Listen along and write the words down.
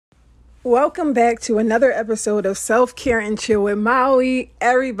Welcome back to another episode of Self-Care and Chill with Maui,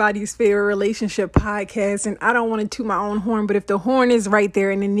 everybody's favorite relationship podcast. And I don't want to toot my own horn, but if the horn is right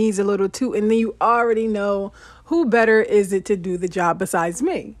there and it needs a little toot, and then you already know who better is it to do the job besides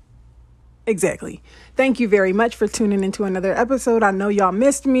me. Exactly. Thank you very much for tuning into another episode. I know y'all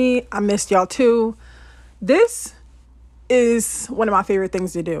missed me. I missed y'all too. This is one of my favorite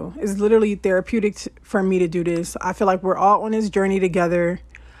things to do. It's literally therapeutic for me to do this. I feel like we're all on this journey together.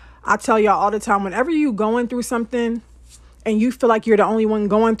 I tell y'all all the time, whenever you going through something and you feel like you're the only one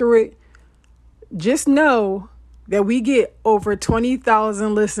going through it, just know that we get over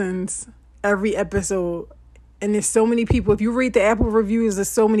 20,000 listens every episode. And there's so many people. If you read the Apple reviews, there's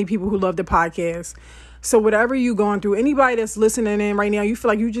so many people who love the podcast. So whatever you going through, anybody that's listening in right now, you feel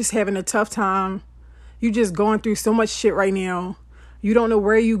like you're just having a tough time. You just going through so much shit right now. You don't know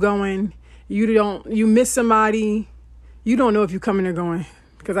where you going. You miss somebody. You don't know if you're coming or going.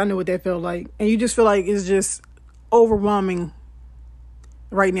 Because I know what that felt like. And you just feel like it's just overwhelming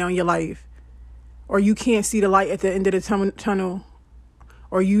right now in your life. Or you can't see the light at the end of the tunnel.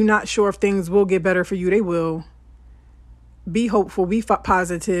 Or you not sure if things will get better for you. They will. Be hopeful. Be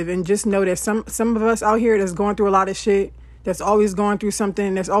positive. And just know that some of us out here that's going through a lot of shit. That's always going through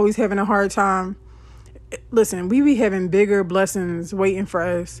something. That's always having a hard time. Listen, we be having bigger blessings waiting for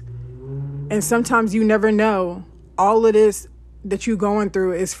us. And sometimes you never know. All of this that you going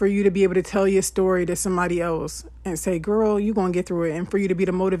through is for you to be able to tell your story to somebody else and say, girl, you gonna get through it. And for you to be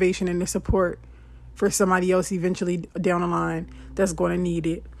the motivation and the support for somebody else eventually down the line that's going to need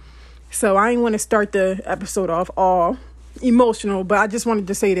it. So I ain't want to start the episode off all emotional, but I just wanted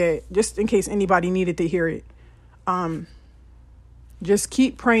to say that just in case anybody needed to hear it. Just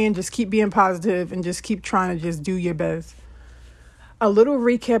keep praying, just keep being positive, and just keep trying to just do your best. A little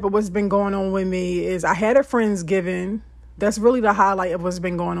recap of what's been going on with me is I had a Friendsgiving. That's really the highlight of what's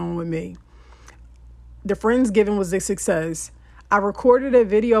been going on with me. The Friendsgiving was a success. I recorded a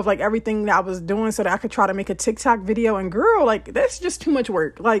video of like everything that I was doing so that I could try to make a TikTok video. And girl, like that's just too much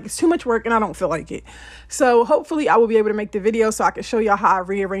work. Like it's too much work and I don't feel like it. So hopefully I will be able to make the video so I can show y'all how I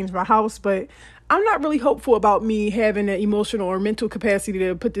rearrange my house. But I'm not really hopeful about me having the emotional or mental capacity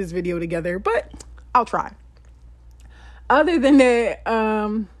to put this video together. But I'll try. Other than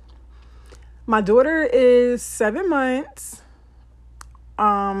that, my daughter is 7 months.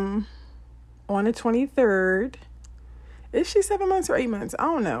 On the 23rd. Is she 7 months or 8 months? I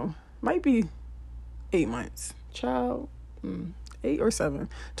don't know. Might be 8 months. Child. 8 or 7.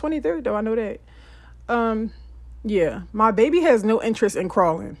 23rd though, I know that. Yeah. My baby has no interest in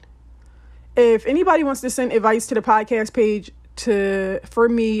crawling. If anybody wants to send advice to the podcast page for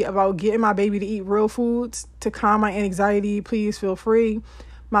me about getting my baby to eat real foods to calm my anxiety, please feel free.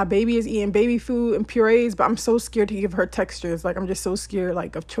 My baby is eating baby food and purees, but I'm so scared to give her textures. Like, I'm just so scared,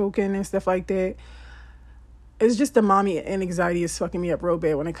 like, of choking and stuff like that. It's just the mommy anxiety is fucking me up real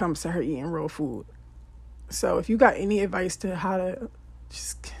bad when it comes to her eating real food. So if you got any advice to how to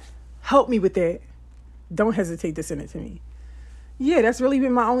just help me with that, don't hesitate to send it to me. Yeah, that's really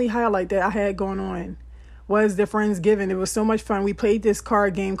been my only highlight that I had going on was the Friendsgiving. It was so much fun. We played this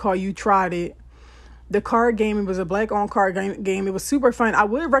card game called You Tried It. The card game, it was a black-owned card game. It was super fun. I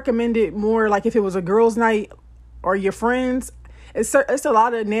would recommend it more like if it was a girls' night or your friends. It's a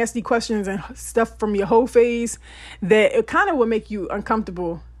lot of nasty questions and stuff from your whole face that it kind of would make you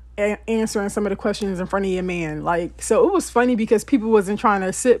uncomfortable answering some of the questions in front of your man. Like, so it was funny because people wasn't trying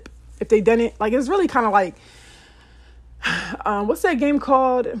to sip if they done it. Like, it was really kind of like, what's that game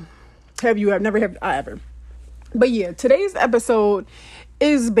called? Never have I ever. But yeah, today's episode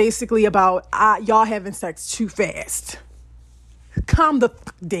is basically about y'all having sex too fast. Calm the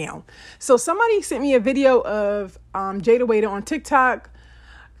fuck down. So somebody sent me a video of Jada Waiter on TikTok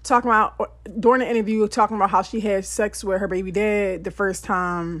talking about, during the interview, talking about how she had sex with her baby dad the first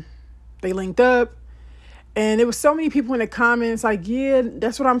time they linked up. And there was so many people in the comments like, yeah,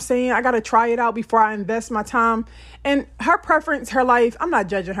 that's what I'm saying. I got to try it out before I invest my time. And her preference, her life, I'm not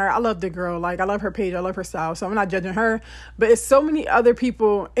judging her. I love the girl. Like, I love her page. I love her style. So I'm not judging her. But it's so many other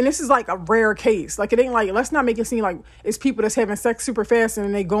people. And this is like a rare case. Like, it ain't like, let's not make it seem like it's people that's having sex super fast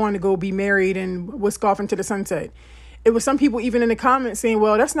and they going to go be married and whisk off into the sunset. It was some people even in the comments saying,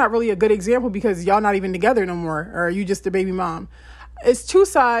 well, that's not really a good example because y'all not even together no more. Or you just the baby mom. It's two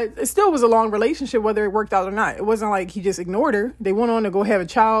sides. It still was a long relationship, whether it worked out or not. It wasn't like he just ignored her. They went on to go have a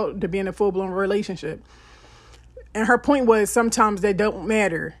child to be in a full-blown relationship. And her point was sometimes they don't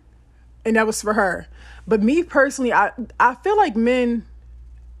matter. And that was for her. But me personally, I feel like men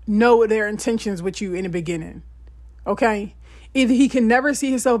know their intentions with you in the beginning. Okay? Either he can never see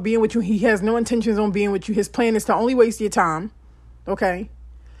himself being with you. He has no intentions on being with you. His plan is to only waste your time. Okay?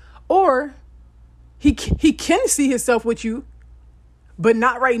 Or he can see himself with you, but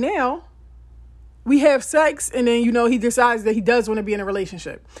not right now. We have sex and then, he decides that he does want to be in a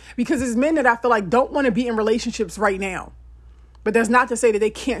relationship. Because there's men that I feel like don't want to be in relationships right now. But that's not to say that they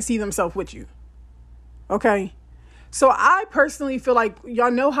can't see themselves with you. Okay? So I personally feel like, y'all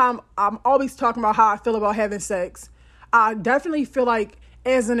know how I'm always talking about how I feel about having sex. I definitely feel like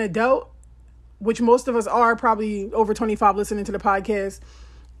as an adult, which most of us are probably over 25 listening to the podcast,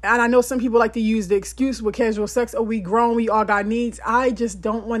 and I know some people like to use the excuse with casual sex, oh, we grown, we all got needs. I just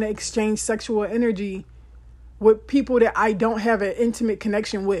don't want to exchange sexual energy with people that I don't have an intimate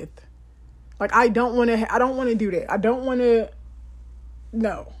connection with. Like, I don't want to do that. I don't want to,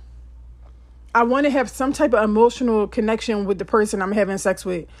 no. I want to have some type of emotional connection with the person I'm having sex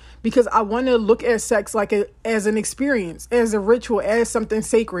with, because I want to look at sex like as an experience, as a ritual, as something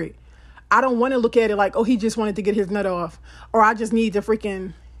sacred. I don't want to look at it like, oh, he just wanted to get his nut off, or I just need to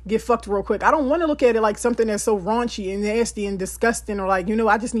freaking get fucked real quick. I don't want to look at it like something that's so raunchy and nasty and disgusting, or like,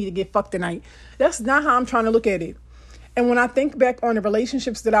 I just need to get fucked tonight. That's not how I'm trying to look at it. And when I think back on the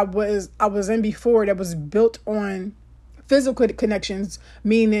relationships that I was in before that was built on physical connections,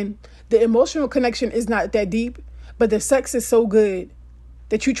 meaning the emotional connection is not that deep, but the sex is so good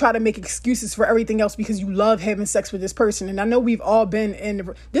that you try to make excuses for everything else because you love having sex with this person. And I know we've all been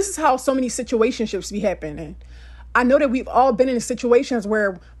this is how so many situationships be happening. I know that we've all been in situations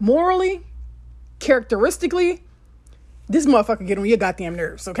where morally, characteristically, this motherfucker get on your goddamn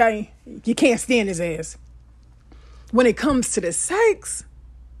nerves, okay? You can't stand his ass. When it comes to the sex,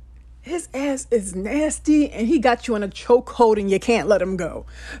 his ass is nasty and he got you in a chokehold and you can't let him go.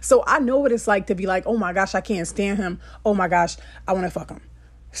 So I know what it's like to be like, oh my gosh, I can't stand him. Oh my gosh, I want to fuck him.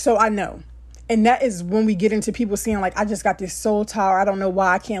 So I know. And that is when we get into people saying like, I just got this soul tower. I don't know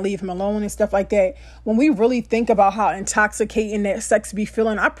why I can't leave him alone and stuff like that. When we really think about how intoxicating that sex be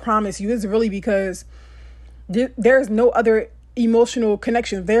feeling, I promise you it's really because there's no other emotional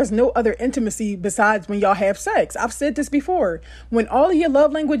connection. There's no other intimacy besides when y'all have sex. I've said this before. When all of your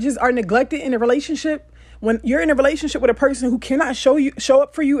love languages are neglected in a relationship, when you're in a relationship with a person who cannot show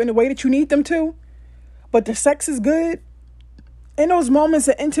up for you in the way that you need them to, but the sex is good, in those moments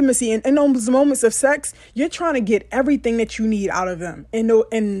of intimacy and in those moments of sex, you're trying to get everything that you need out of them in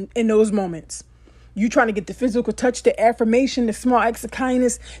those moments. You trying to get the physical touch, the affirmation, the small acts of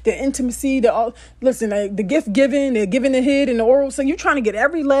kindness, the intimacy, the gift giving, the giving the head and the oral. So you're trying to get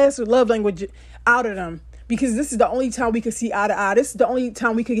every last love language out of them, because this is the only time we can see eye to eye. This is the only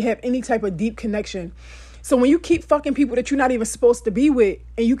time we could have any type of deep connection. So when you keep fucking people that you're not even supposed to be with,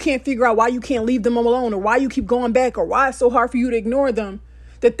 and you can't figure out why you can't leave them alone, or why you keep going back, or why it's so hard for you to ignore them,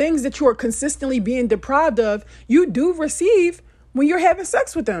 the things that you are consistently being deprived of, you do receive when you're having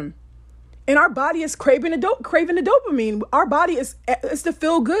sex with them. And our body is craving the dopamine. Our body it's the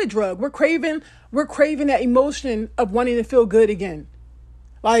feel good drug. We're craving that emotion of wanting to feel good again.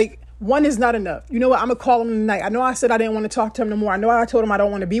 Like, one is not enough. You know what? I'm going to call him tonight. I know I said I didn't want to talk to him no more. I know I told him I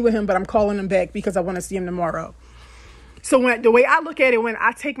don't want to be with him, but I'm calling him back because I want to see him tomorrow. So the way I look at it, when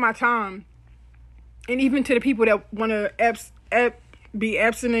I take my time, and even to the people that want to be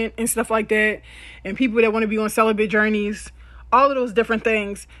abstinent and stuff like that, and people that want to be on celibate journeys, all of those different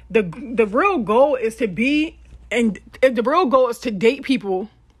things, the real goal is to date people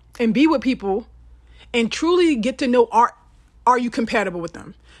and be with people and truly get to know, are you compatible with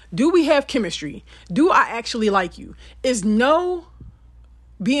them? Do we have chemistry? Do I actually like you? Is no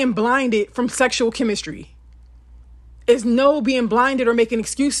being blinded from sexual chemistry. Is no being blinded or making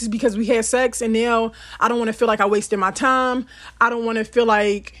excuses because we had sex and now I don't want to feel like I wasted my time. I don't want to feel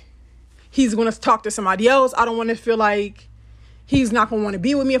like he's going to talk to somebody else. I don't want to feel like he's not going to want to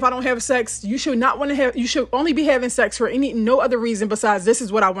be with me if I don't have sex. You should only be having sex for no other reason besides this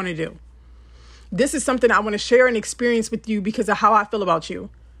is what I want to do. This is something I want to share and experience with you because of how I feel about you.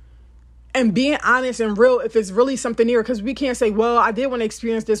 And being honest and real if it's really something near, because we can't say, well, I did want to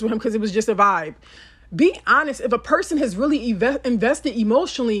experience this with him because it was just a vibe. Be honest. If a person has really invested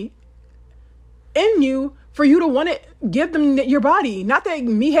emotionally in you for you to want to give them your body, not that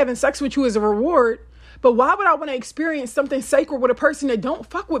me having sex with you is a reward, but why would I want to experience something sacred with a person that don't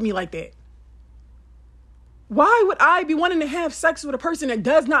fuck with me like that? Why would I be wanting to have sex with a person that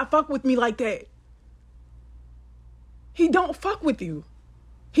does not fuck with me like that? He don't fuck with you.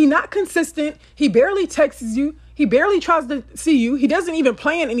 He not consistent. He barely texts you. He barely tries to see you. He doesn't even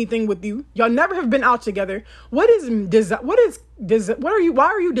plan anything with you. Y'all never have been out together. Why are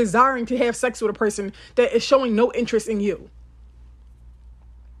you desiring to have sex with a person that is showing no interest in you?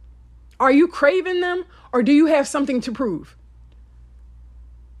 Are you craving them or do you have something to prove?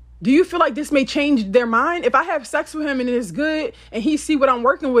 Do you feel like this may change their mind? If I have sex with him and it is good and he see what I'm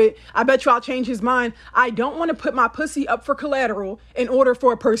working with, I bet you I'll change his mind. I don't want to put my pussy up for collateral in order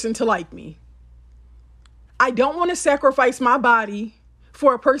for a person to like me. I don't want to sacrifice my body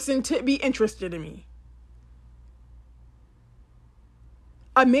for a person to be interested in me.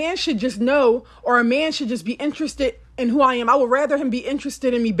 A man should just know, or a man should just be interested in who I am. I would rather him be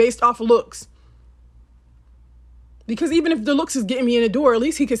interested in me based off looks. Because even if the looks is getting me in the door, at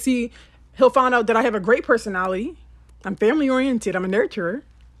least he'll find out that I have a great personality. I'm family oriented. I'm a nurturer.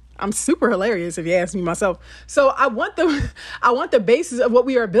 I'm super hilarious if you ask me myself. So I want the basis of what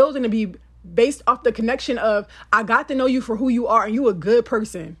we are building to be based off the connection of, I got to know you for who you are and you a good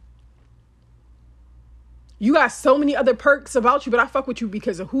person. You got so many other perks about you, but I fuck with you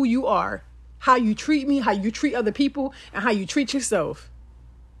because of who you are, how you treat me, how you treat other people, and how you treat yourself.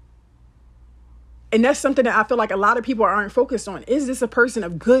 And that's something that I feel like a lot of people aren't focused on. Is this a person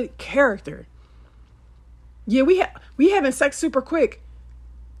of good character? Yeah, we having sex super quick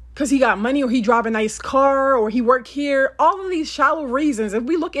because he got money or he drive a nice car or he work here. All of these shallow reasons. If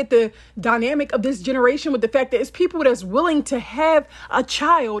we look at the dynamic of this generation with the fact that it's people that's willing to have a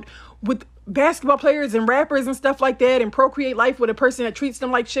child with basketball players and rappers and stuff like that and procreate life with a person that treats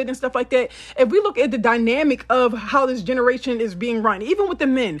them like shit and stuff like that. If we look at the dynamic of how this generation is being run, even with the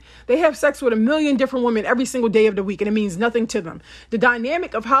men, they have sex with a million different women every single day of the week and it means nothing to them. The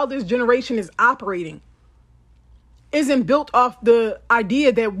dynamic of how this generation is operating isn't built off the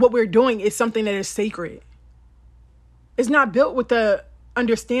idea that what we're doing is something that is sacred. It's not built with the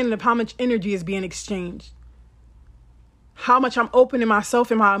understanding of how much energy is being exchanged. How much I'm opening myself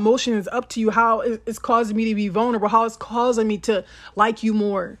and my emotions up to you, how it's causing me to be vulnerable, how it's causing me to like you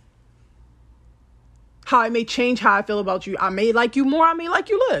more. How it may change how I feel about you. I may like you more, I may like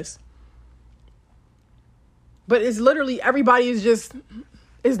you less. But it's literally everybody is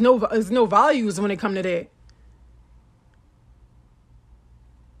no values when it comes to that.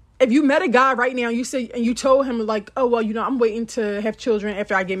 If you met a guy right now, and you told him like, oh, well, I'm waiting to have children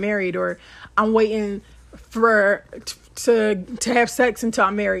after I get married, or I'm waiting to have sex until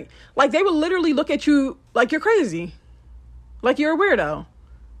I'm married. Like, they would literally look at you like you're crazy. Like you're a weirdo.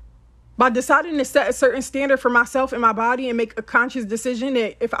 By deciding to set a certain standard for myself and my body and make a conscious decision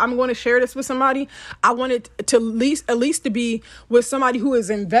that if I'm going to share this with somebody, I want it to at least to be with somebody who is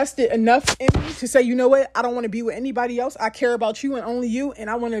invested enough in me to say, you know what, I don't want to be with anybody else. I care about you and only you. And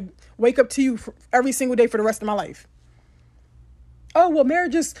I want to wake up to you every single day for the rest of my life. Oh, well,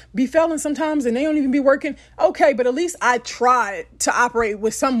 marriages be failing sometimes and they don't even be working. Okay, but at least I tried to operate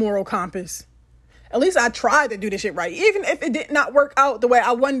with some moral compass. At least I tried to do this shit right. Even if it did not work out the way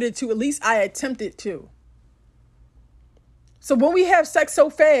I wanted it to, at least I attempted to. So when we have sex so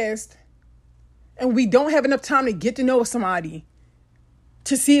fast and we don't have enough time to get to know somebody,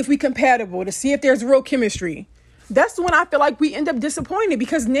 to see if we're compatible, to see if there's real chemistry, that's when I feel like we end up disappointed,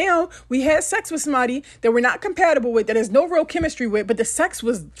 because now we had sex with somebody that we're not compatible with, that there's no real chemistry with, but the sex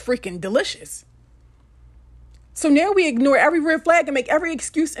was freaking delicious. So now we ignore every red flag and make every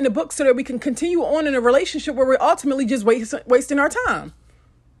excuse in the book so that we can continue on in a relationship where we're ultimately just wasting our time.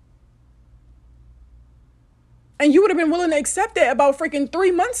 And you would have been willing to accept that about freaking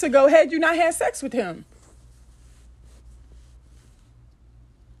 3 months ago had you not had sex with him.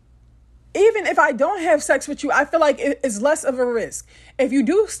 Even if I don't have sex with you, I feel like it's less of a risk. If you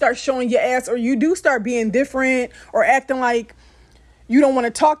do start showing your ass, or you do start being different or acting like you don't want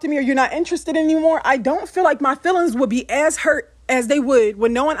to talk to me or you're not interested anymore, I don't feel like my feelings would be as hurt as they would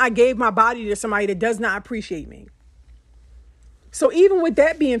when knowing I gave my body to somebody that does not appreciate me. So even with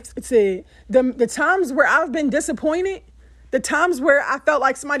that being said, the times where I've been disappointed, the times where I felt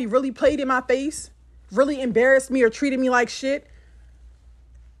like somebody really played in my face, really embarrassed me or treated me like shit,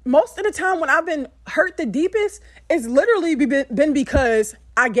 most of the time when I've been hurt the deepest, it's literally been because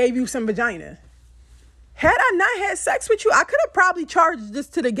I gave you some vagina. Had I not had sex with you, I could have probably charged this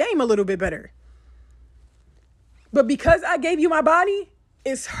to the game a little bit better. But because I gave you my body,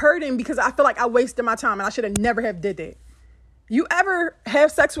 it's hurting because I feel like I wasted my time and I should have never have did that. You ever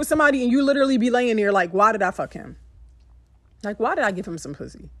have sex with somebody and you literally be laying there like, why did I fuck him? Like, why did I give him some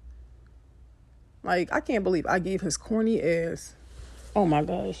pussy? Like, I can't believe I gave his corny ass. Oh my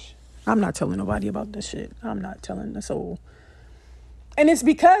gosh. I'm not telling nobody about this shit. I'm not telling the soul. And it's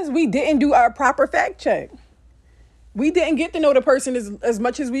because we didn't do our proper fact check. We didn't get to know the person as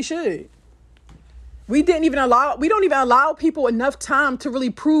much as we should. We don't even allow people enough time to really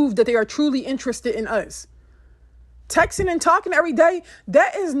prove that they are truly interested in us. Texting and talking every day,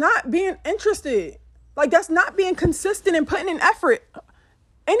 that is not being interested. Like, that's not being consistent and putting in effort.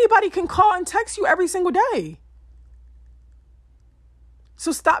 Anybody can call and text you every single day.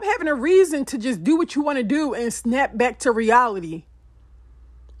 So stop having a reason to just do what you want to do and snap back to reality.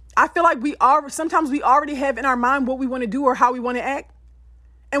 I feel like sometimes we already have in our mind what we want to do or how we want to act.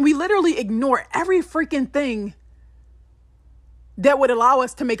 And we literally ignore every freaking thing that would allow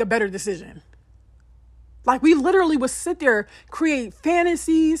us to make a better decision. Like we literally would sit there, create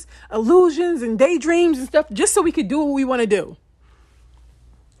fantasies, illusions, and daydreams and stuff just so we could do what we want to do.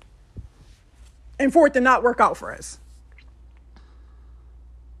 And for it to not work out for us.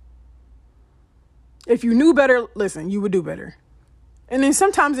 If you knew better, listen, you would do better. And then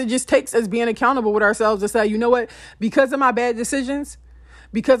sometimes it just takes us being accountable with ourselves to say, you know what, because of my bad decisions,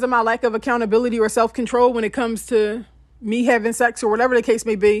 because of my lack of accountability or self-control when it comes to me having sex or whatever the case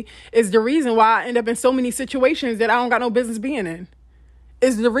may be, is the reason why I end up in so many situations that I don't got no business being in.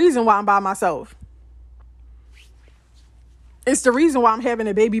 It's the reason why I'm by myself. It's the reason why I'm having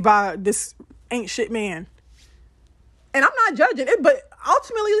a baby by this ain't shit man. And I'm not judging it, but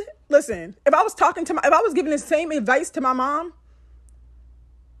ultimately, listen, if I was giving the same advice to my mom,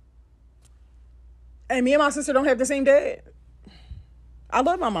 and me and my sister don't have the same dad, I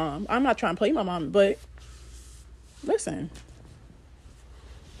love my mom. I'm not trying to play my mom, but listen,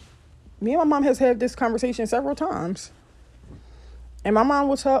 me and my mom has had this conversation several times. And my mom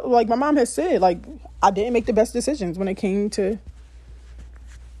my mom has said, like, I didn't make the best decisions when it came to,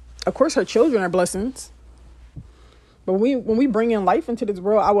 of course, her children are blessings. But when we bring in life into this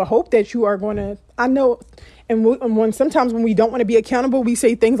world, I would hope that you are going to, I know, and sometimes when we don't want to be accountable, we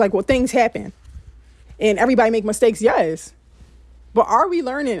say things like, well, things happen. And everybody make mistakes, yes. But are we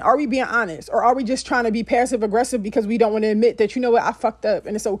learning? Are we being honest? Or are we just trying to be passive aggressive because we don't want to admit that, you know what, I fucked up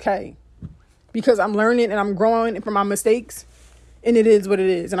and it's okay. Because I'm learning and I'm growing from my mistakes. And it is what it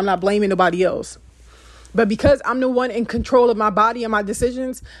is. And I'm not blaming nobody else. But because I'm the one in control of my body and my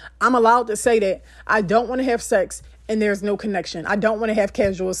decisions, I'm allowed to say that I don't want to have sex and there's no connection. I don't want to have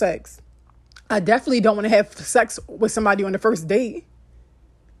casual sex. I definitely don't want to have sex with somebody on the first date.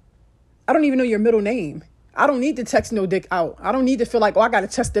 I don't even know your middle name. I don't need to text no dick out. I don't need to feel like, I got to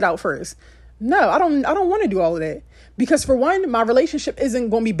test it out first. No, I don't want to do all of that. Because for one, my relationship isn't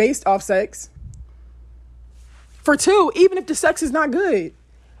going to be based off sex. For two, even if the sex is not good.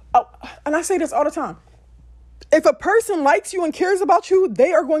 Oh, and I say this all the time. If a person likes you and cares about you,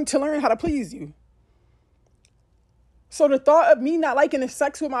 they are going to learn how to please you. So the thought of me not liking the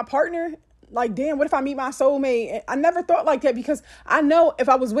sex with my partner, like, damn, what if I meet my soulmate? I never thought like that because I know if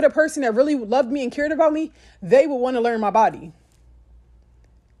I was with a person that really loved me and cared about me, they would want to learn my body.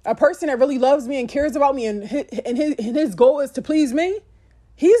 A person that really loves me and cares about me and his goal is to please me,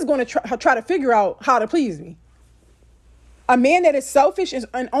 he's going to try to figure out how to please me. A man that is selfish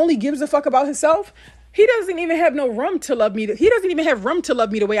and only gives a fuck about himself, he doesn't even have no room to love me. He doesn't even have room to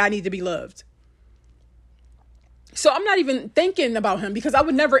love me the way I need to be loved. So I'm not even thinking about him because I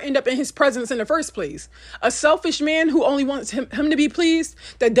would never end up in his presence in the first place. A selfish man who only wants him to be pleased,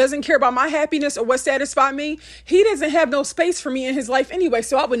 that doesn't care about my happiness or what satisfies me, he doesn't have no space for me in his life anyway.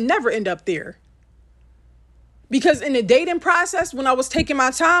 So I would never end up there. Because in the dating process, when I was taking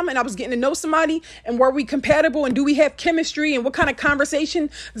my time and I was getting to know somebody and were we compatible and do we have chemistry and what kind of conversation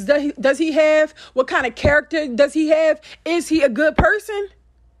does he have? What kind of character does he have? Is he a good person?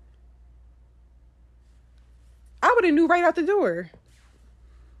 I would have knew right out the door.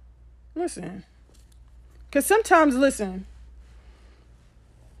 Listen. Because sometimes, the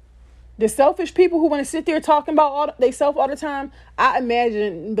selfish people who want to sit there talking about they self all the time, I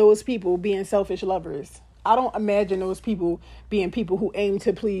imagine those people being selfish lovers. I don't imagine those people being people who aim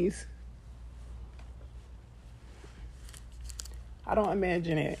to please. I don't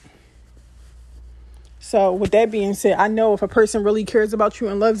imagine it. So with that being said, I know if a person really cares about you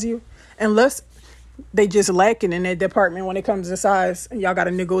and loves you, unless they just lacking in that department when it comes to size, and y'all got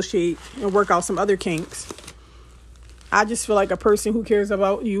to negotiate and work out some other kinks. I just feel like a person who cares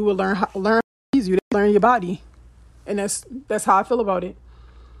about you will learn how to please you, learn your body. And that's how I feel about it.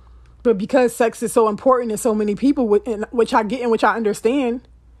 But because sex is so important to so many people, which I get and which I understand,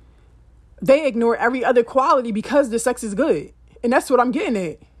 they ignore every other quality because the sex is good. And that's what I'm getting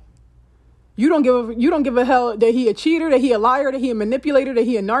at. You don't give a hell that he a cheater, that he a liar, that he a manipulator, that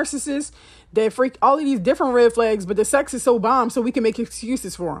he a narcissist, that freak, all of these different red flags, but the sex is so bomb so we can make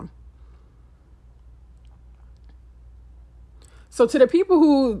excuses for him. So to the people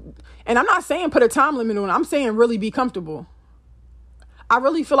who, and I'm not saying put a time limit on it, I'm saying really be comfortable. I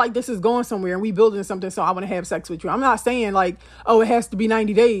really feel like this is going somewhere and we building something, so I want to have sex with you. I'm not saying like, oh, it has to be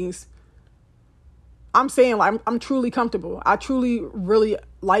 90 days. I'm saying like, I'm truly comfortable. I truly really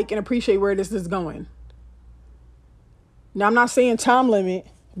like and appreciate where this is going. Now, I'm not saying time limit,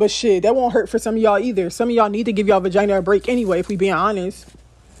 but shit, that won't hurt for some of y'all either. Some of y'all need to give y'all vagina a break anyway, if we being honest.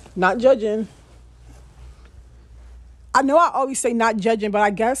 Not judging. I know I always say not judging, but I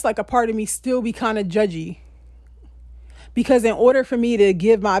guess like a part of me still be kind of judgy. Because in order for me to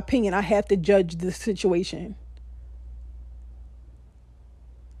give my opinion, I have to judge the situation.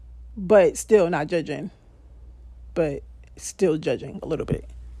 But still not judging. But still judging a little bit.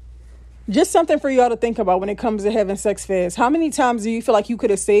 Just something for y'all to think about when it comes to having sex fast. How many times do you feel like you could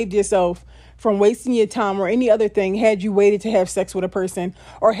have saved yourself from wasting your time or any other thing had you waited to have sex with a person,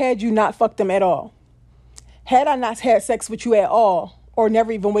 or had you not fucked them at all? Had I not had sex with you at all, or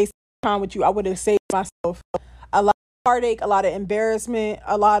never even wasted time with you, I would have saved myself a lot of heartache, a lot of embarrassment,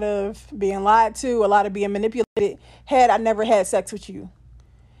 a lot of being lied to, a lot of being manipulated, had I never had sex with you.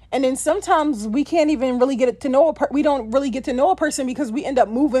 And then sometimes we can't even really get to know we don't really get to know a person because we end up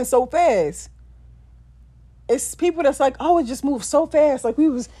moving so fast. It's people that's like, oh, it just moved so fast. Like we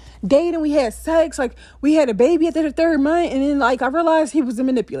was dating, we had sex, like we had a baby at the third month, and then like I realized he was a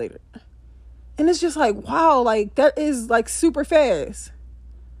manipulator. And it's just like, wow, like that is like super fast.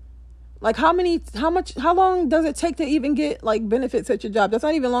 Like how long does it take to even get like benefits at your job? That's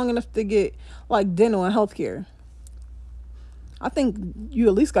not even long enough to get like dental and healthcare. I think you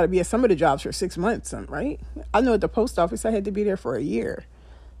at least got to be at some of the jobs for 6 months, right? I know at the post office, I had to be there for a year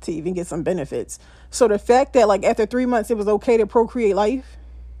to even get some benefits. So the fact that like after 3 months, it was okay to procreate life,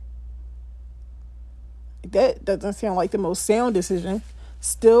 that doesn't sound like the most sound decision.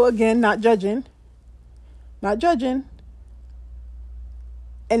 Still, again, not judging. Not judging.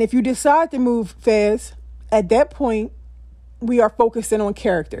 And if you decide to move fast, at that point, we are focusing on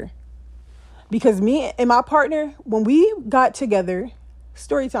character. Because me and my partner, when we got together,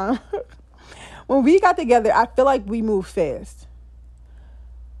 story time, when we got together, I feel like we moved fast.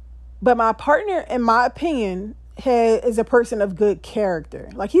 But my partner, in my opinion, is a person of good character.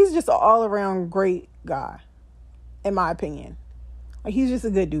 Like he's just an all-around great guy, in my opinion. Like he's just a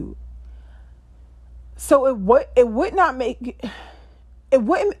good dude. So it wouldn't make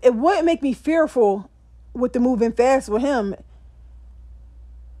me fearful with the moving fast with him.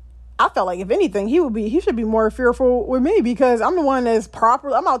 I felt like if anything, he should be more fearful with me because I'm the one that's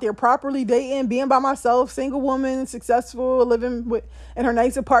I'm out there properly dating, being by myself, single woman, successful, living in her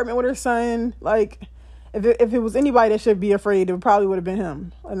nice apartment with her son. Like if it was anybody that should be afraid, it probably would have been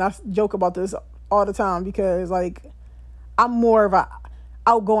him. And I joke about this all the time because like I'm more of a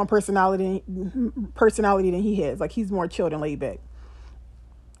outgoing personality than he has. Like he's more chilled and laid back.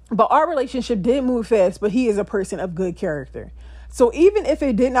 But our relationship did move fast, but he is a person of good character. So even if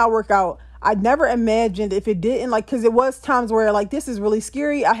it did not work out, I never imagined if it didn't, like, because it was times where like, this is really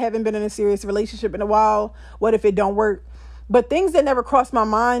scary. I haven't been in a serious relationship in a while. What if it don't work? But things that never crossed my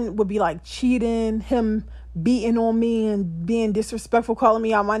mind would be like cheating, him beating on me and being disrespectful, calling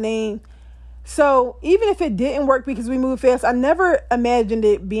me out my name. So even if it didn't work because we moved fast, I never imagined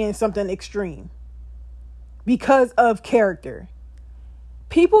it being something extreme because of character.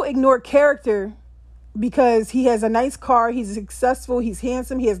 People ignore character because he has a nice car, he's successful, he's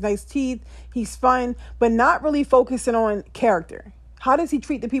handsome, he has nice teeth, he's fun, but not really focusing on character. How does he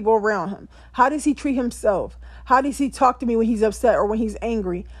treat the people around him? How does he treat himself? How does he talk to me when he's upset or when he's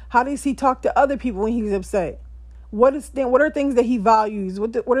angry? How does he talk to other people when he's upset? What are things that he values?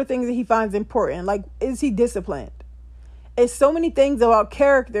 What are things that he finds important? Like, is he disciplined? It's so many things about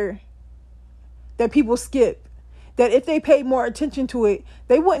character that people skip, that if they paid more attention to it,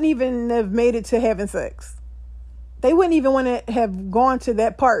 they wouldn't even have made it to having sex. They wouldn't even want to have gone to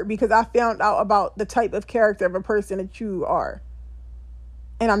that part because I found out about the type of character of a person that you are.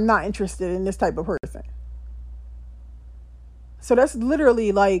 And I'm not interested in this type of person. So that's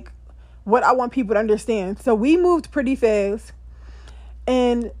literally like what I want people to understand. So we moved pretty fast.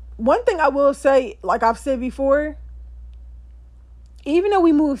 And one thing I will say, like I've said before, even though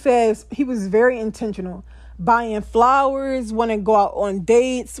we moved fast, he was very intentional. Buying flowers, wanting to go out on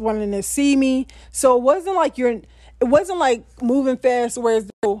dates, wanting to see me. So it wasn't like moving fast whereas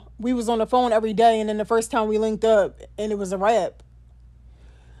we was on the phone every day and then the first time we linked up and it was a wrap.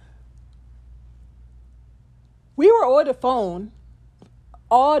 We were on the phone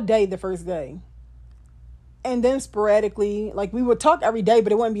all day the first day. And then sporadically, like we would talk every day,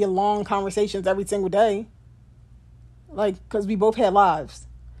 but it wouldn't be long conversations every single day. Like, because we both had lives.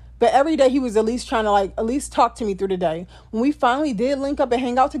 But every day he was at least trying to like at least talk to me through the day. When we finally did link up and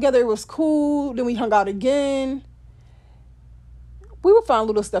hang out together, it was cool. Then we hung out again. We would find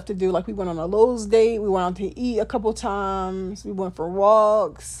little stuff to do. Like we went on a Lowe's date. We went out to eat a couple times. We went for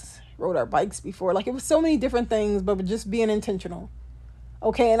walks, rode our bikes before. Like it was so many different things, but just being intentional.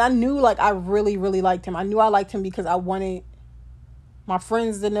 Okay, and I knew like I really, really liked him. I knew I liked him because I wanted My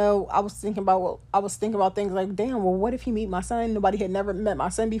friends to know. I was thinking about things like, damn, well, what if he meet my son? Nobody had never met my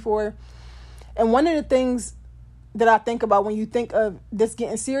son before. And one of the things that I think about when you think of this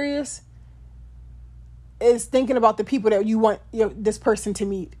getting serious is thinking about the people that you want this person to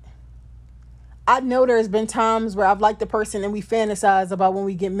meet. I know there's been times where I've liked the person and we fantasize about when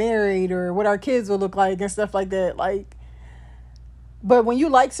we get married or what our kids will look like and stuff like that. Like, but when you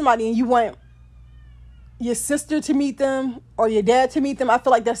like somebody and you want your sister to meet them or your dad to meet them, I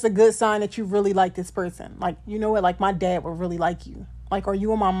feel like that's a good sign that you really like this person. Like, you know what? Like, my dad would really like you. Like, or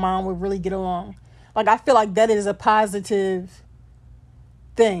you and my mom would really get along. Like, I feel like that is a positive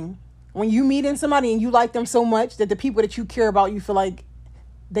thing. When you meeting somebody and you like them so much that the people that you care about, you feel like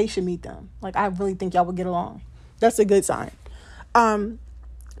they should meet them. Like, I really think y'all would get along. That's a good sign.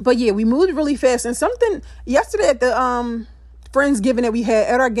 But yeah, we moved really fast. And something yesterday at the Friendsgiving that we had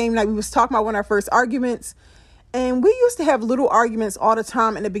at our game night, we was talking about one of our first arguments. And we used to have little arguments all the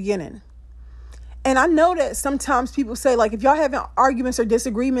time in the beginning. And I know that sometimes people say, like, if y'all having arguments or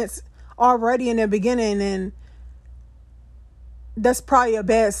disagreements already in the beginning, then that's probably a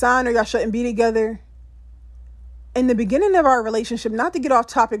bad sign, or y'all shouldn't be together. In the beginning of our relationship, not to get off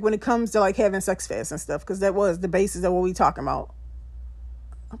topic when it comes to like having sex fast and stuff, because that was the basis of what we talking about.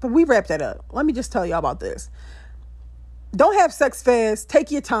 But we wrapped that up. Let me just tell y'all about this. Don't have sex fast.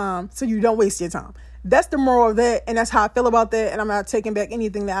 Take your time so you don't waste your time. That's the moral of that, and that's how I feel about that, and I'm not taking back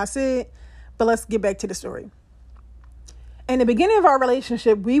anything that I said. But let's get back to the story. In the beginning of our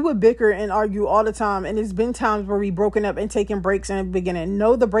relationship, we would bicker and argue all the time. And there's been times where we broken up and taken breaks in the beginning.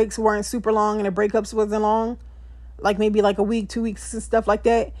 No, the breaks weren't super long and the breakups wasn't long. Like maybe like a week, 2 weeks and stuff like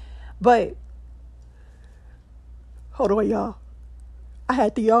that. But hold on, y'all. I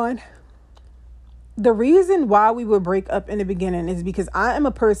had to yawn. The reason why we would break up in the beginning is because I am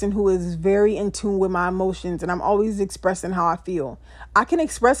a person who is very in tune with my emotions, and I'm always expressing how I feel. I can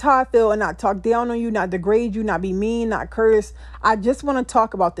express how I feel and not talk down on you, not degrade you, not be mean, not curse. I just want to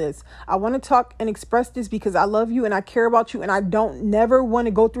talk about this. I want to talk and express this because I love you and I care about you, and I don't never want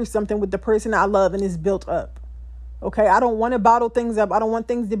to go through something with the person I love and is built up. Okay, I don't want to bottle things up. I don't want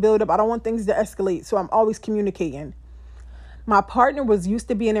things to build up. I don't want things to escalate. So I'm always communicating. My partner was used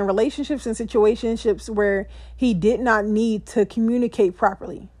to being in relationships and situationships where he did not need to communicate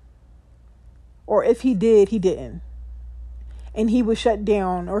properly. Or if he did, he didn't. And he would shut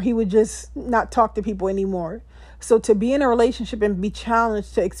down, or he would just not talk to people anymore. So to be in a relationship and be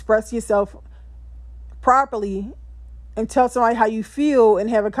challenged to express yourself properly and tell somebody how you feel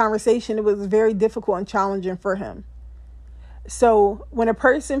and have a conversation, it was very difficult and challenging for him. So when a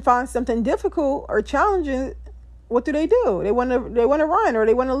person finds something difficult or challenging, what do? They want to run, or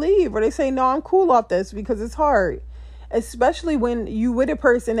they want to leave, or they say, no, I'm cool off this because it's hard. Especially when you with a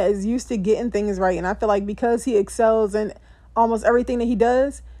person that is used to getting things right. And I feel like because he excels in almost everything that he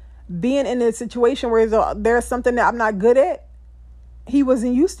does, being in a situation where there's something that I'm not good at, he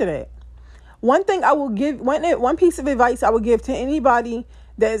wasn't used to that. One thing I will give, one piece of advice I would give to anybody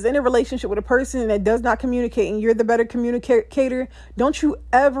that is in a relationship with a person that does not communicate, and you're the better communicator, don't you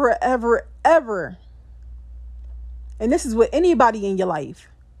ever, ever, ever, and this is with anybody in your life,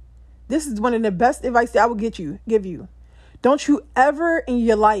 this is one of the best advice that I would give you. Don't you ever in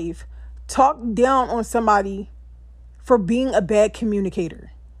your life talk down on somebody for being a bad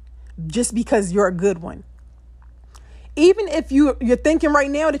communicator just because you're a good one. Even if you're thinking right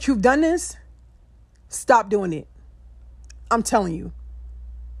now that you've done this, stop doing it. I'm telling you.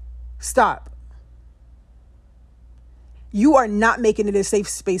 Stop. You are not making it a safe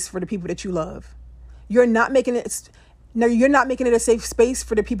space for the people that you love. You're not making it a safe space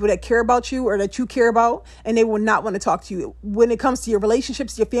for the people that care about you or that you care about, and they will not want to talk to you. When it comes to your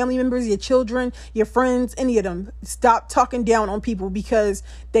relationships, your family members, your children, your friends, any of them, stop talking down on people because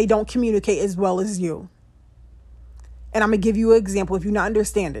they don't communicate as well as you. And I'm going to give you an example if you're not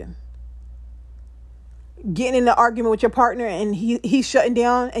understanding. Getting in an argument with your partner and he's shutting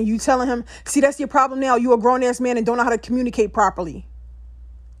down, and you telling him, see, that's your problem now. You're a grown-ass man and don't know how to communicate properly.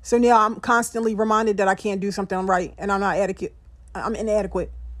 So now I'm constantly reminded that I can't do something right and I'm not adequate. I'm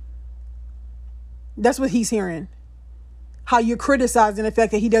inadequate. That's what he's hearing. How you're criticizing the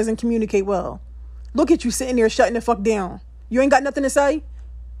fact that he doesn't communicate well. Look at you sitting there shutting the fuck down. You ain't got nothing to say?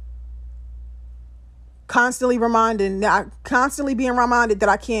 Constantly being reminded that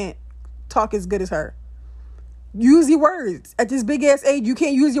I can't talk as good as her. Use your words. At this big ass age, you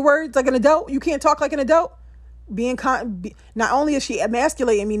can't use your words like an adult. You can't talk like an adult. Not only is she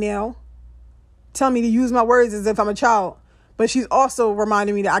emasculating me now, telling me to use my words as if I'm a child, but she's also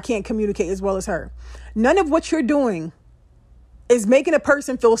reminding me that I can't communicate as well as her. None of what you're doing is making a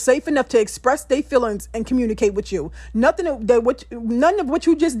person feel safe enough to express their feelings and communicate with you. None of what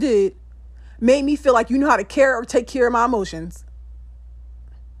you just did made me feel like you know how to care or take care of my emotions.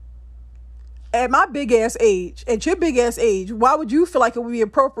 At my big ass age, at your big ass age, why would you feel like it would be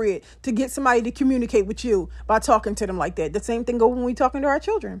appropriate to get somebody to communicate with you by talking to them like that? The same thing goes when we talking to our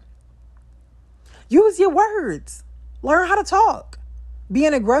children. Use your words. Learn how to talk.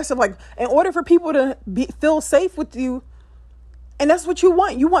 Being aggressive, like, in order for people to feel safe with you, and that's what you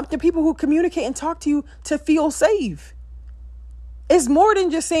want. You want the people who communicate and talk to you to feel safe. It's more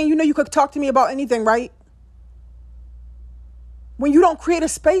than just saying, you could talk to me about anything, right? When you don't create a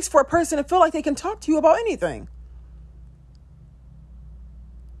space for a person to feel like they can talk to you about anything.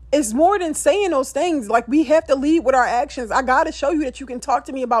 It's more than saying those things. Like, we have to lead with our actions. I got to show you that you can talk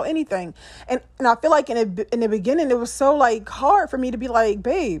to me about anything. And I feel like in the beginning, it was so like hard for me to be like,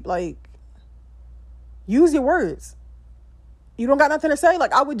 babe, like, use your words. You don't got nothing to say?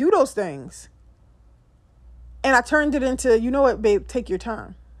 Like, I would do those things. And I turned it into, you know what, babe, take your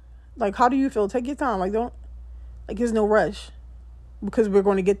time. Like, how do you feel? Take your time. Like, there's no rush. Because we're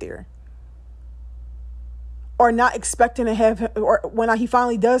going to get there. Or not expecting to have, or when he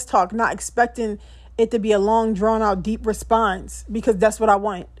finally does talk, not expecting it to be a long, drawn out, deep response, because that's what I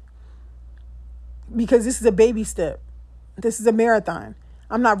want. Because this is a baby step. This is a marathon.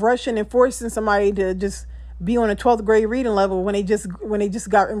 I'm not rushing and forcing somebody to just be on a 12th grade reading level when they just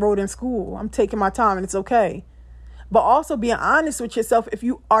got enrolled in school. I'm taking my time, and it's okay. But also being honest with yourself if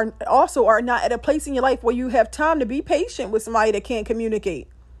you are not at a place in your life where you have time to be patient with somebody that can't communicate.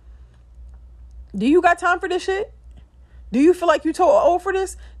 Do you got time for this shit? Do you feel like you too old for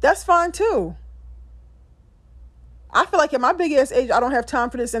this? That's fine too. I feel like at my big ass age, I don't have time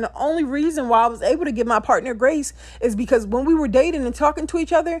for this. And the only reason why I was able to give my partner grace is because when we were dating and talking to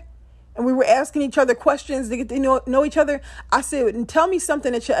each other, and we were asking each other questions to get to know each other, I said, tell me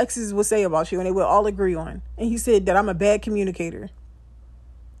something that your exes would say about you, and they would all agree on. And he said that I'm a bad communicator.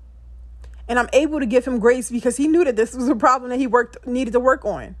 And I'm able to give him grace because he knew that this was a problem that he needed to work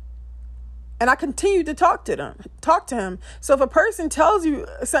on. And I continued to talk to him. So if a person tells you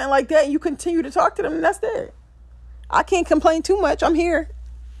something like that and you continue to talk to them, then that's it. I can't complain too much. I'm here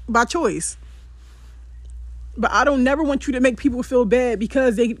by choice. But I don't never want you to make people feel bad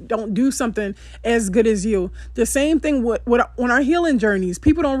because they don't do something as good as you. The same thing with on our healing journeys.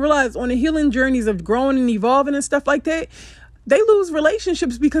 People don't realize on the healing journeys of growing and evolving and stuff like that, they lose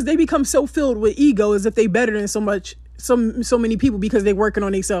relationships because they become so filled with ego as if they better than so many people because they're working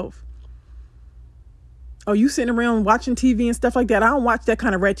on themselves. Oh, you sitting around watching TV and stuff like that? I don't watch that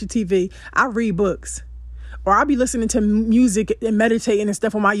kind of ratchet TV. I read books. Or I'll be listening to music and meditating and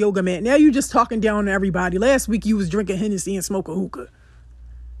stuff on my yoga mat. Now you just talking down to everybody. Last week you was drinking Hennessy and smoking hookah.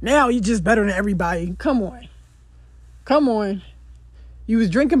 Now you just better than everybody. Come on. You was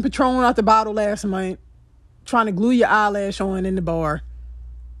drinking Patron out the bottle last month, trying to glue your eyelash on in the bar.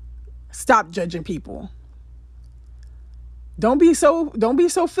 Stop judging people. Don't be so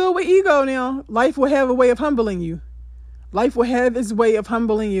filled with ego now. Life will have a way of humbling you. Life will have its way of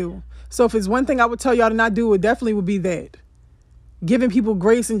humbling you. So if it's one thing I would tell y'all to not do, it definitely would be that. Giving people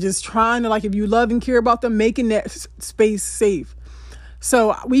grace and just trying to, like, if you love and care about them, making that space safe.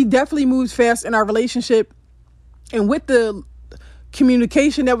 So we definitely moved fast in our relationship. And with the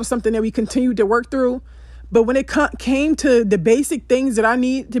communication, that was something that we continued to work through. But when it came to the basic things that I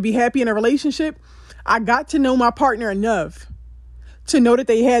need to be happy in a relationship, I got to know my partner enough to know that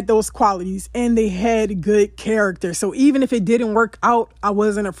they had those qualities and they had good character. So even if it didn't work out, I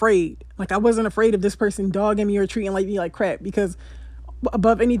wasn't afraid. Like, I wasn't afraid of this person dogging me or treating me like crap, because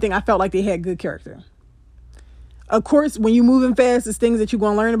above anything, I felt like they had good character. Of course, when you're moving fast, it's things that you're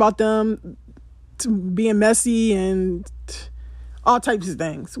going to learn about them, being messy and all types of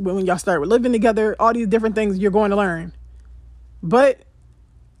things. When y'all start living together, all these different things you're going to learn. But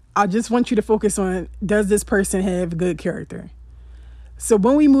I just want you to focus on, does this person have good character? So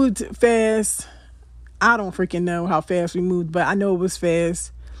when we moved fast, I don't freaking know how fast we moved, but I know it was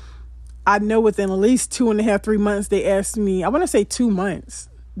fast. I know within at least 2.5, 3 months, they asked me, I want to say 2 months.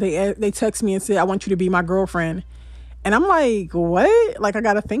 They texted me and said, I want you to be my girlfriend. And I'm like, what? Like, I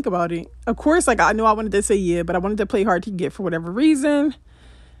got to think about it. Of course, like, I know I wanted to say yeah, but I wanted to play hard to get for whatever reason.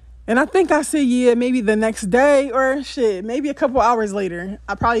 And I think I said yeah, maybe the next day or maybe a couple hours later.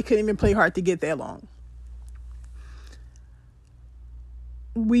 I probably couldn't even play hard to get that long.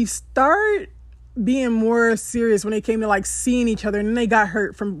 We start being more serious when it came to, like, seeing each other, and then they got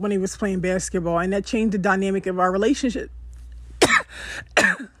hurt from when they was playing basketball, and that changed the dynamic of our relationship.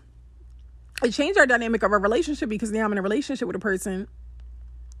 It changed our dynamic of our relationship because now I'm in a relationship with a person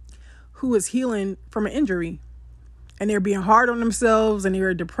who is healing from an injury. and they're being hard on themselves and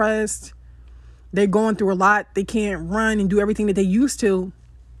they're depressed. They're going through a lot. They can't run and do everything that they used to.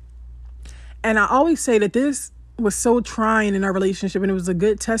 And I always say that this was so trying in our relationship, and it was a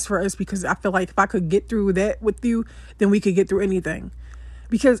good test for us, because I feel like if I could get through that with you, then we could get through anything.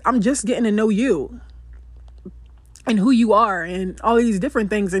 Because I'm just getting to know you and who you are and all these different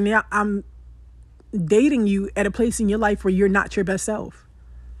things. And now I'm dating you at a place in your life where you're not your best self.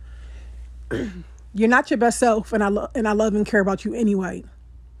 You're not your best self, and I love and care about you anyway.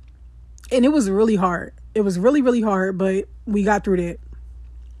 And it was really hard. It was really, really hard, but we got through that.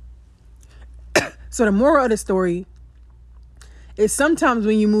 So the moral of the story is sometimes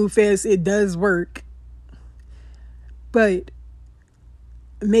when you move fast, it does work. But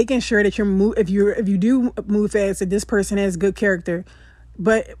making sure that if you do move fast, that this person has good character.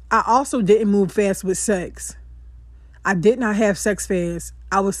 But I also didn't move fast with sex. I did not have sex fast.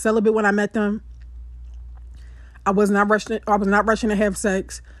 I was celibate when I met them. I was not rushing to have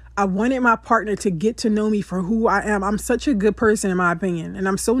sex. I wanted my partner to get to know me for who I am. I'm such a good person, in my opinion. And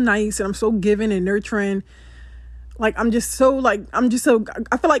I'm so nice, and I'm so giving and nurturing. I feel like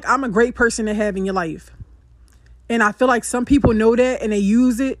I'm a great person to have in your life. And I feel like some people know that and they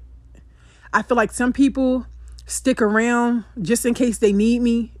use it. I feel like some people stick around just in case they need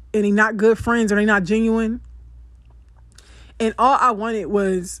me, and they're not good friends or they're not genuine. And all I wanted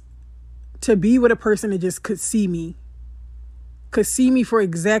was to be with a person that just could see me for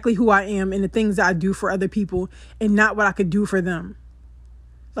exactly who I am and the things that I do for other people, and not what I could do for them.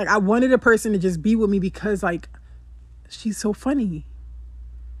 I wanted a person to just be with me because, she's so funny.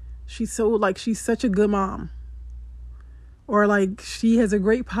 She's such a good mom. Or she has a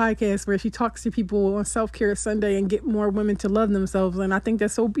great podcast where she talks to people on Self-Care Sunday and get more women to love themselves. And I think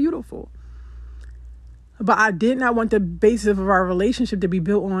that's so beautiful. But I did not want the basis of our relationship to be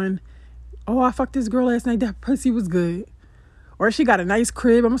built on, oh, I fucked this girl last night, that pussy was good. Or she got a nice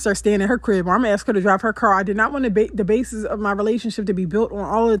crib, I'm going to start staying at her crib. Or I'm going to ask her to drive her car. I did not want the basis of my relationship to be built on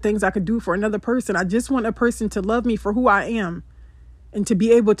all of the things I could do for another person. I just want a person to love me for who I am. And to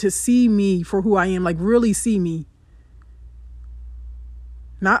be able to see me for who I am. Really see me.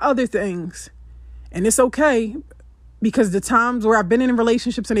 Not other things. And it's okay. Because the times where I've been in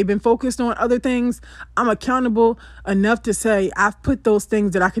relationships and they've been focused on other things, I'm accountable enough to say I've put those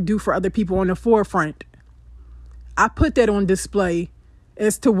things that I could do for other people on the forefront. I put that on display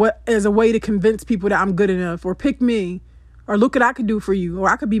as a way to convince people that I'm good enough, or pick me, or look what I could do for you, or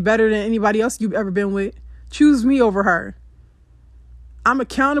I could be better than anybody else you've ever been with. Choose me over her. I'm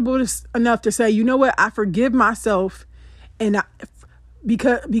accountable enough to say, you know what? I forgive myself, and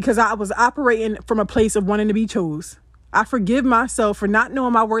because I was operating from a place of wanting to be chose. I forgive myself for not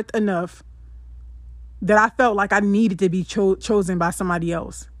knowing my worth enough that I felt like I needed to be chosen by somebody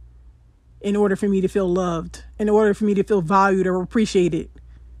else in order for me to feel loved, in order for me to feel valued or appreciated.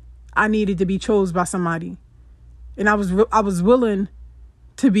 I needed to be chosen by somebody. And I was willing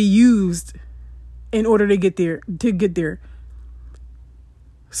to be used in order to get there.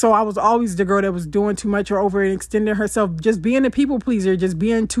 So I was always the girl that was doing too much or overextending herself, just being a people pleaser, just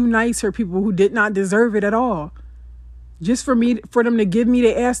being too nice for people who did not deserve it at all. Just for them to give me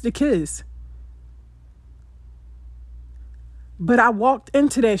the ass to kiss. But I walked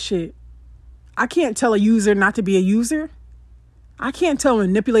into that shit. I can't tell a user not to be a user. I can't tell a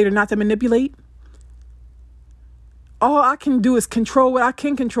manipulator not to manipulate. All I can do is control what I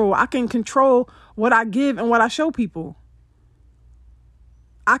can control. I can control what I give and what I show people.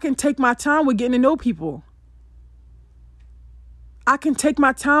 I can take my time with getting to know people. I can take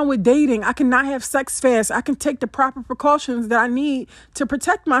my time with dating. I cannot have sex fast. I can take the proper precautions that I need to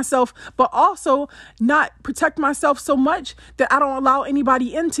protect myself, but also not protect myself so much that I don't allow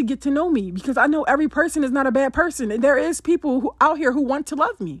anybody in to get to know me, because I know every person is not a bad person. And there is people out here who want to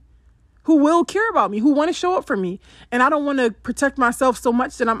love me, who will care about me, who want to show up for me. And I don't want to protect myself so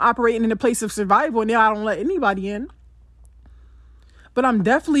much that I'm operating in a place of survival and now I don't let anybody in. But I'm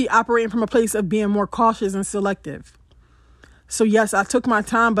definitely operating from a place of being more cautious and selective. So yes, I took my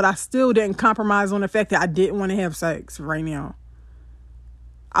time, but I still didn't compromise on the fact that I didn't want to have sex right now.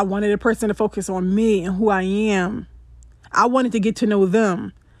 I wanted a person to focus on me and who I am. I wanted to get to know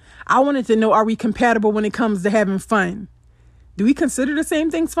them. I wanted to know, are we compatible when it comes to having fun? Do we consider the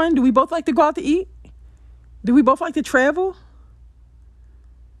same things fun? Do we both like to go out to eat? Do we both like to travel?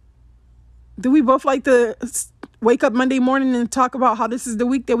 Do we both like to wake up Monday morning and talk about how this is the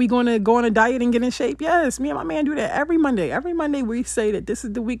week that we're going to go on a diet and get in shape? Yes, me and my man do that every Monday. Every Monday we say that this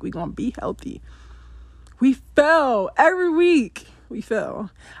is the week we're going to be healthy. We fell every week. We fell.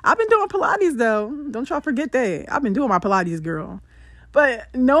 I've been doing Pilates though. Don't y'all forget that. I've been doing my Pilates, girl.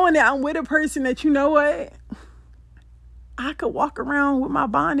 But knowing that I'm with a person that, you know what? I could walk around with my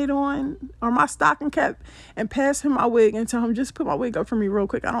bonnet on or my stocking cap and pass him my wig and tell him, just put my wig up for me real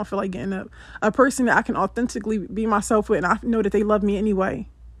quick. I don't feel like getting up. A person that I can authentically be myself with, and I know that they love me anyway.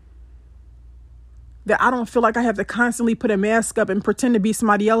 That I don't feel like I have to constantly put a mask up and pretend to be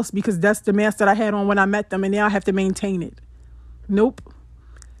somebody else because that's the mask that I had on when I met them and now I have to maintain it. Nope.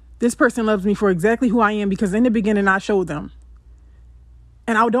 This person loves me for exactly who I am because in the beginning I showed them.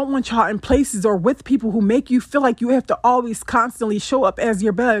 And I don't want y'all in places or with people who make you feel like you have to always constantly show up as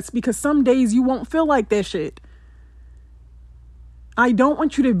your best because some days you won't feel like that shit. I don't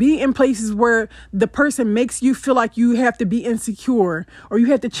want you to be in places where the person makes you feel like you have to be insecure or you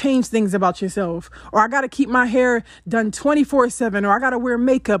have to change things about yourself or I got to keep my hair done 24/7 or I got to wear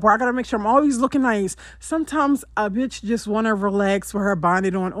makeup or I got to make sure I'm always looking nice. Sometimes a bitch just want to relax with her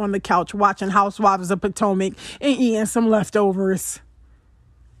bonnet on the couch watching Housewives of Potomac and eating some leftovers.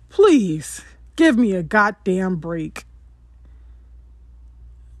 Please give me a goddamn break.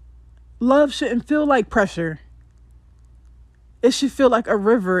 Love shouldn't feel like pressure. It should feel like a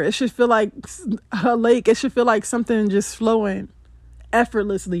river. It should feel like a lake. It should feel like something just flowing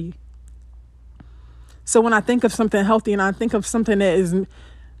effortlessly. So when I think of something healthy and I think of something that is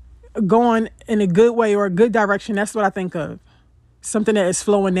going in a good way or a good direction, that's what I think of. Something that is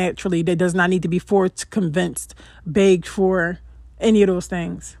flowing naturally, that does not need to be forced, convinced, begged for, any of those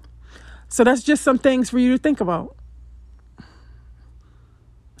things. So that's just some things for you to think about.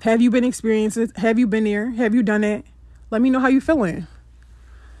 Have you been experiencing it? Have you been there? Have you done it? Let me know how you feeling.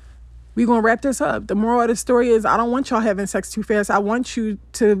 We're going to wrap this up. The moral of the story is I don't want y'all having sex too fast. I want you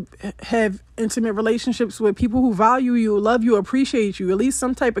to have intimate relationships with people who value you, love you, appreciate you, at least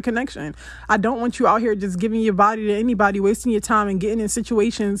some type of connection. I don't want you out here just giving your body to anybody, wasting your time and getting in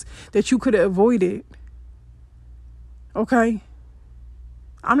situations that you could have avoided. Okay?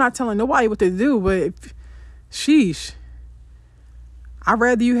 I'm not telling nobody what to do, but sheesh. I'd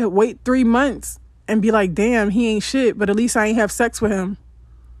rather you wait 3 months and be like, damn, he ain't shit, but at least I ain't have sex with him,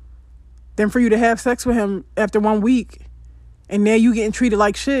 than for you to have sex with him after 1 week and now you getting treated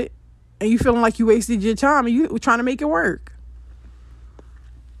like shit and you feeling like you wasted your time and you were trying to make it work.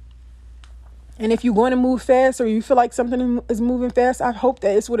 And if you're going to move fast or you feel like something is moving fast, I hope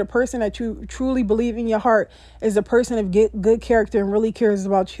that it's with a person that you truly believe in your heart is a person of good character and really cares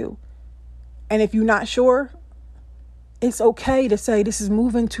about you. And if you're not sure, it's okay to say this is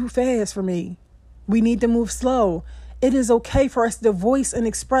moving too fast for me. We need to move slow. It is okay for us to voice and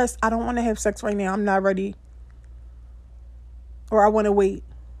express, I don't want to have sex right now. I'm not ready. Or I want to wait.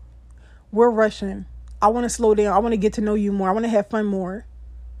 We're rushing. I want to slow down. I want to get to know you more. I want to have fun more.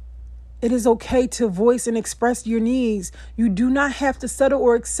 It is okay to voice and express your needs. You do not have to settle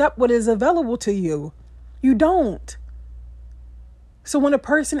or accept what is available to you. You don't. So when a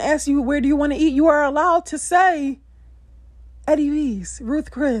person asks you, where do you want to eat? You are allowed to say, Eddie V's, Ruth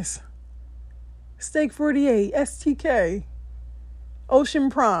Chris, Steak 48, STK,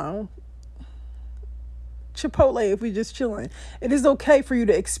 Ocean Prime, Chipotle if we just chilling. It is okay for you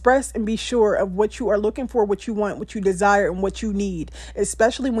to express and be sure of what you are looking for, what you want, what you desire, and what you need,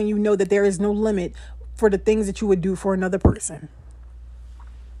 especially when you know that there is no limit for the things that you would do for another person.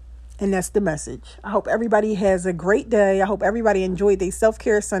 And that's the message. I hope everybody has a great day. I hope everybody enjoyed their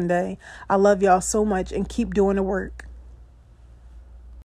self-care Sunday. I love y'all so much and keep doing the work.